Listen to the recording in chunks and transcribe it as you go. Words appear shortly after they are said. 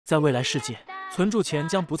在未来世界，存住钱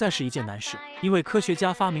将不再是一件难事，因为科学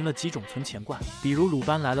家发明了几种存钱罐，比如鲁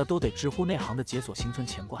班来了都得直呼内行的解锁型存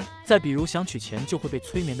钱罐，再比如想取钱就会被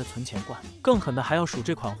催眠的存钱罐，更狠的还要数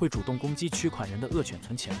这款会主动攻击取款人的恶犬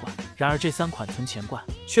存钱罐。然而这3款存钱罐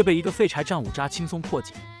却被一个废柴战五渣轻松破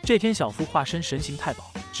解。这天，小夫化身神行太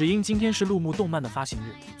保，只因今天是鹿目动漫的发行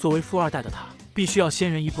日，作为富二代的他必须要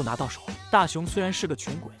先人一步拿到手。大雄虽然是个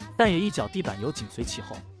穷鬼，但也一脚地板油紧随其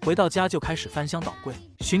后，回到家就开始翻箱倒柜，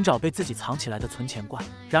寻找被自己藏起来的存钱罐。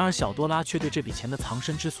然而小多拉却对这笔钱的藏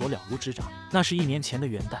身之所了如指掌。那是1年前的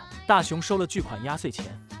元旦，大雄收了巨款压岁钱，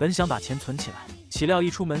本想把钱存起来，岂料一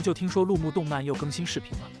出门就听说鹿目动漫又更新视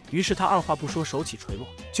频了，于是他二话不说手起锤落，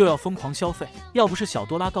就要疯狂消费。要不是小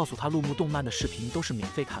多拉告诉他鹿目动漫的视频都是免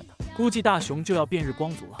费看的，估计大雄就要变日光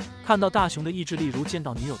族了。看到大雄的意志力如见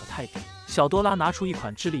到女友的泰迪，小多拉拿出一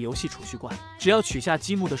款智力游戏储蓄罐，只要取下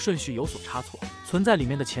积木的顺序有所差错，存在里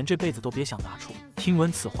面的钱这辈子都别想拿出。听闻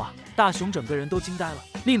此话，大雄整个人都惊呆了，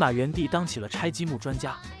立马原地当起了拆积木专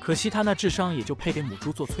家。可惜他那智商也就配给母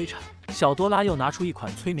猪做催产。小多拉又拿出一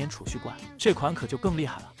款催眠储蓄罐，这款可就更厉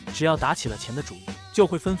害了，只要打起了钱的主意，就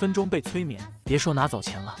会分分钟被催眠。别说拿走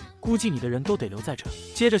钱了，估计你的人都得留在这。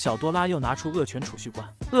接着小多拉又拿出恶犬储蓄罐，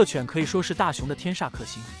恶犬可以说是大雄的天煞克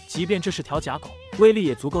星，即便这是条假狗，威力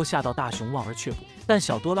也足够吓到大雄望而却步。但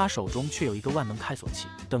小多拉手中却有一个万能开锁器，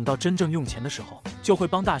等到真正用钱的时候，就会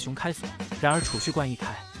帮大雄开锁。然而储蓄罐一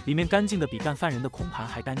开，里面干净的比干饭人的空盘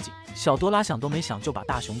还干净。小多拉想都没想就把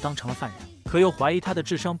大雄当成了犯人，可又怀疑他的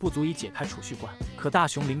智商不足以解开储蓄罐。可大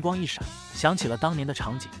雄灵光一闪，想起了当年的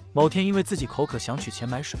场景。某天因为自己口渴想取钱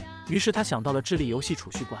买水，于是他想到了智力游戏储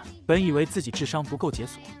蓄罐。本以为自己智商不够解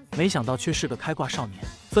锁，没想到却是个开挂少年，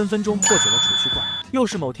分分钟破解了储蓄罐。又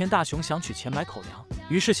是某天大雄想取钱买口粮，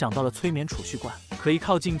于是想到了催眠储蓄罐，可一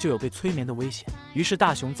靠近就有被催眠的危险。于是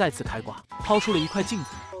大雄再次开挂，抛出了一块镜子，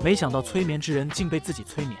没想到催眠之人竟被自己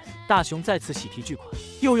催眠。大雄再次喜提巨款。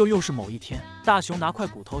又是某一天，大雄拿块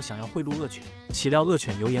骨头想要贿赂恶犬，岂料恶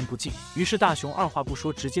犬油盐不进，于是大雄二话不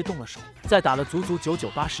说直接动了手。在打了足足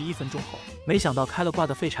9981分钟后，没想到开了挂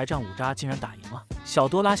的废柴战五渣竟然打赢了。小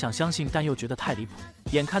多拉想相信，但又觉得太离谱。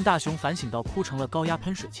眼看大雄反省到哭成了高压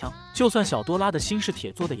喷水枪，就算小多拉的心是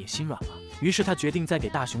铁做的也心软了。于是他决定再给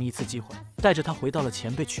大雄一次机会，带着他回到了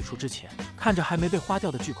钱被取出之前，看着还没被花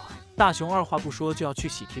掉的巨款，大雄二话不说就要去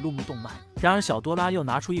喜提鹿目动漫。然而小多拉又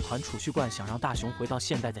拿出一款储蓄罐，想让大雄回到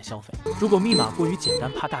现代再消费。如果密码过于简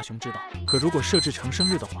单，怕大雄知道；可如果设置成生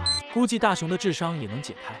日的话，估计大雄的智商也能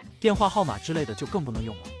解开，电话号码之类的就更不能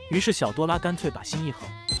用了。于是小多拉干脆把心一横，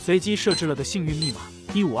随机设置了个幸运密码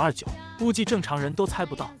1529，估计正常人都猜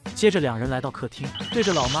不到。接着两人来到客厅，对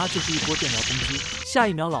着老妈就是一波电疗攻击。下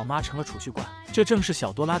一秒老妈成了储蓄罐，这正是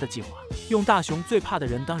小多拉的计划，用大雄最怕的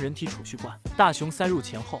人当人体储蓄罐。大雄塞入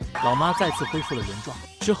钱后，老妈再次恢复了原状。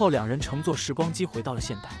之后两人乘坐时光机回到了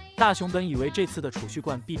现代。大雄本以为这次的储蓄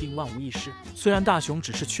罐必定万无一失，虽然大雄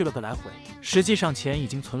只是去了个来回，实际上钱已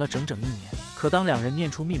经存了整整1年。可当两人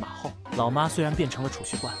念出密码后，老妈虽然变成了储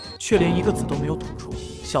蓄罐，却连一个字都没有吐出。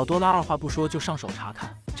小多拉二话不说就上手查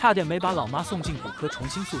看，差点没把老妈送进骨科重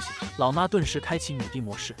新苏醒。老妈顿时开启女帝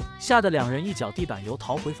模式，吓得两人一脚地板油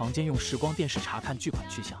逃回房间，用时光电视查看巨款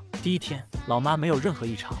去向。第一天，老妈没有任何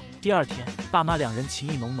异常；第二天，爸妈两人情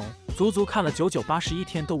意浓浓，足足看了9981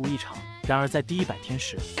天都无异常。然而在第100天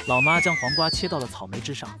时，老妈将黄瓜切到了草莓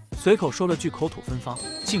之上，随口说了句口吐芬芳，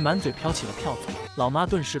竟满嘴飘起了票子。老妈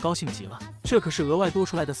顿时高兴极了，这可是额外多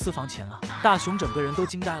出来的私房钱啊！大雄整个人都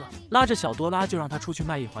惊呆了，拉着小多拉就让他出去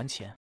卖艺还钱。